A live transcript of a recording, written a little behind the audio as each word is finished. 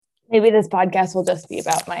Maybe this podcast will just be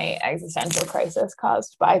about my existential crisis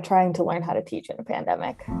caused by trying to learn how to teach in a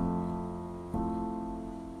pandemic.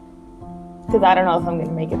 Because I don't know if I'm going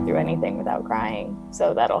to make it through anything without crying.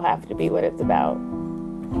 So that'll have to be what it's about.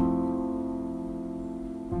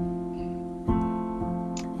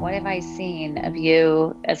 What have I seen of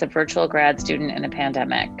you as a virtual grad student in a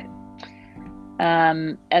pandemic?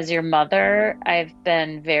 As your mother, I've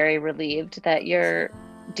been very relieved that you're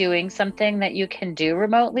doing something that you can do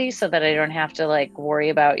remotely so that I don't have to like worry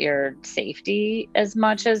about your safety as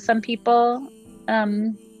much as some people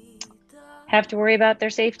have to worry about their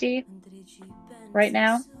safety right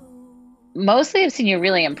now. Mostly I've seen you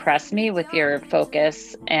really impress me with your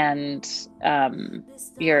focus and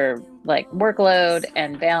your like workload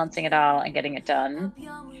and balancing it all and getting it done.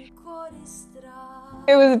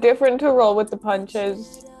 It was different to roll with the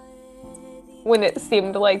punches when it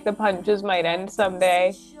seemed like the punches might end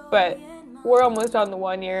someday, but we're almost on the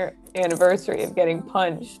 1-year anniversary of getting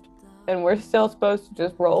punched and we're still supposed to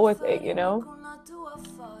just roll with it, you know?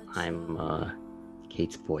 I'm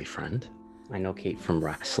Kate's boyfriend. I know Kate from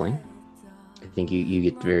wrestling. I think you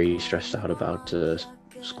get very stressed out about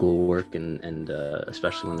schoolwork and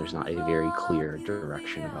especially when there's not a very clear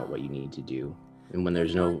direction about what you need to do. And when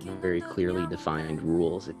there's no very clearly defined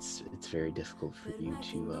rules, it's very difficult for you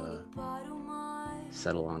to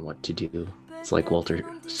settle on what to do. It's like Walter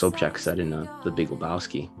Sobchak said in The Big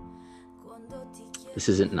Lebowski. This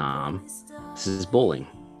isn't Nam. This is bowling.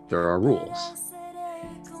 There are rules.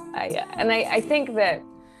 I think that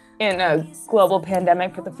in a global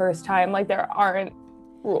pandemic for the first time, like there aren't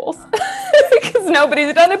rules because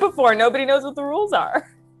nobody's done it before. Nobody knows what the rules are.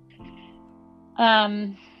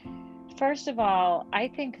 First of all, I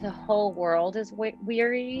think the whole world is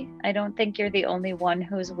weary. I don't think you're the only one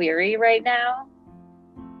who's weary right now.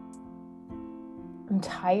 I'm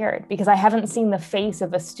tired because I haven't seen the face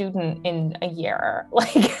of a student in a year.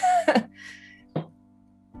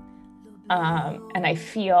 And I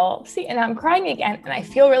feel, and I'm crying again, and I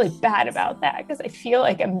feel really bad about that because I feel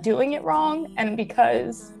like I'm doing it wrong, and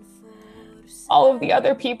because all of the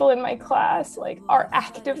other people in my class are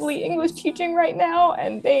actively English teaching right now,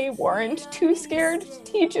 and they weren't too scared to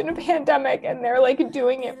teach in a pandemic, and they're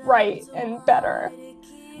doing it right and better.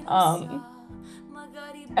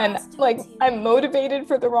 And I'm motivated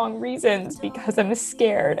for the wrong reasons because I'm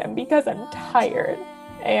scared and because I'm tired.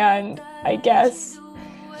 And I guess,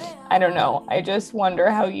 I don't know, I just wonder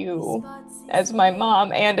how you, as my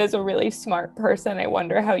mom and as a really smart person, I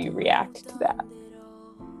wonder how you react to that.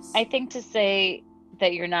 I think to say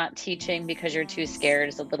that you're not teaching because you're too scared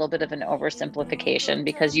is a little bit of an oversimplification,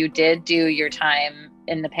 because you did do your time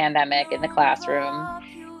in the pandemic in the classroom,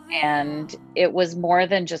 and it was more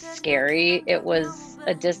than just scary. It was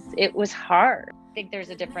hard. I think there's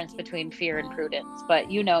a difference between fear and prudence,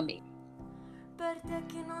 but you know me. I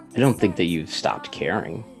don't think that you've stopped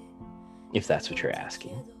caring, if that's what you're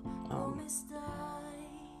asking.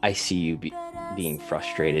 I see you being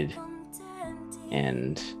frustrated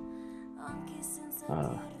and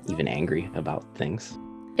even angry about things.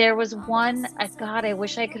 There was one, God, I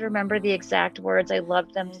wish I could remember the exact words. I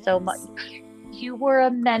loved them so much. You were a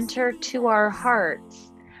mentor to our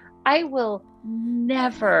hearts. I will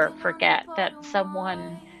never forget that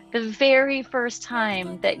the very first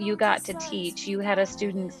time that you got to teach, you had a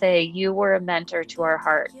student say, you were a mentor to our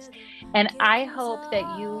hearts. And I hope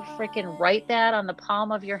that you freaking write that on the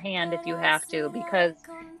palm of your hand if you have to, because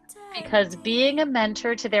being a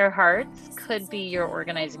mentor to their hearts could be your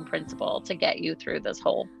organizing principle to get you through this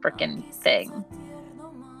whole freaking thing.